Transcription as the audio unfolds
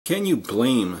Can you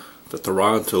blame the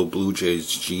Toronto Blue Jays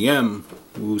GM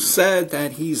who said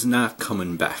that he's not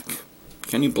coming back?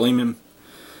 Can you blame him?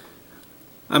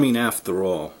 I mean, after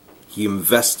all, he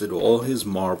invested all his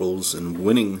marbles in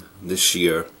winning this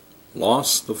year,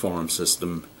 lost the farm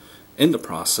system in the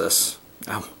process.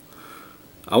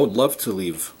 I would love to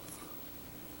leave.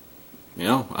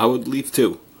 I would leave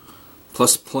too.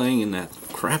 Plus playing in that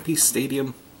crappy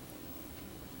stadium?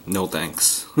 No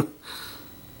thanks.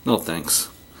 No thanks.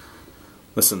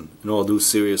 Listen, in all due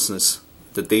seriousness,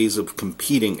 the days of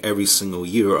competing every single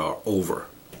year are over.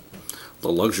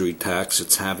 The luxury tax,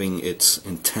 it's having its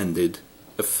intended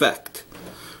effect.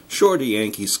 Sure, the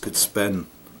Yankees could spend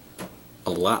a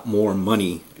lot more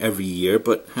money every year,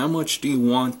 but how much do you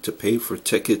want to pay for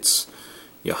tickets,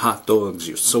 your hot dogs,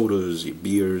 your sodas, your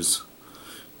beers?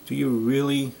 Do you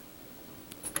really,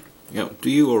 do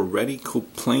you already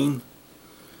complain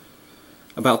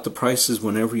about the prices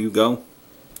whenever you go?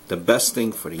 The best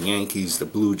thing for the Yankees, the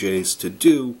Blue Jays to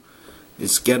do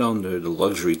is get under the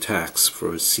luxury tax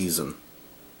for a season.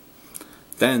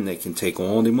 Then they can take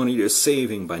all the money they're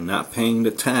saving by not paying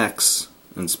the tax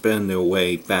and spend their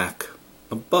way back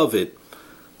above it,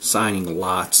 signing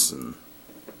lots and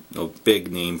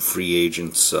big name free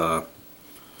agents.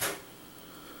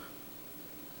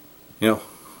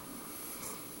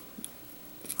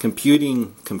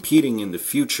 Competing in the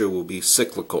future will be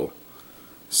cyclical.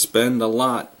 Spend a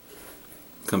lot,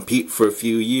 compete for a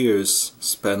few years,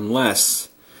 spend less,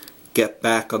 get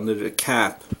back under the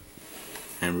cap,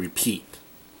 and repeat.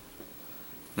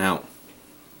 Now,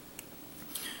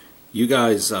 you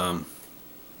guys, you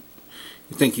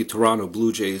think you Toronto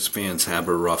Blue Jays fans have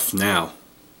it rough now.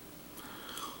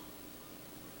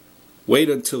 Wait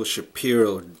until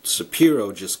Shapiro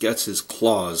just gets his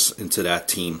claws into that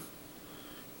team.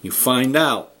 You find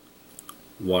out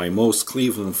why most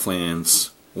Cleveland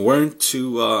fans weren't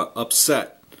too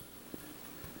upset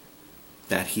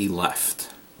that he left.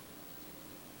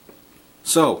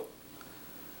 So,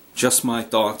 just my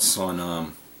thoughts on the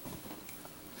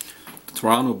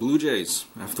Toronto Blue Jays.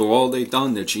 After all they've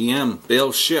done, their GM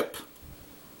bailed ship.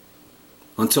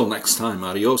 Until next time,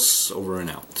 adios, over and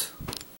out.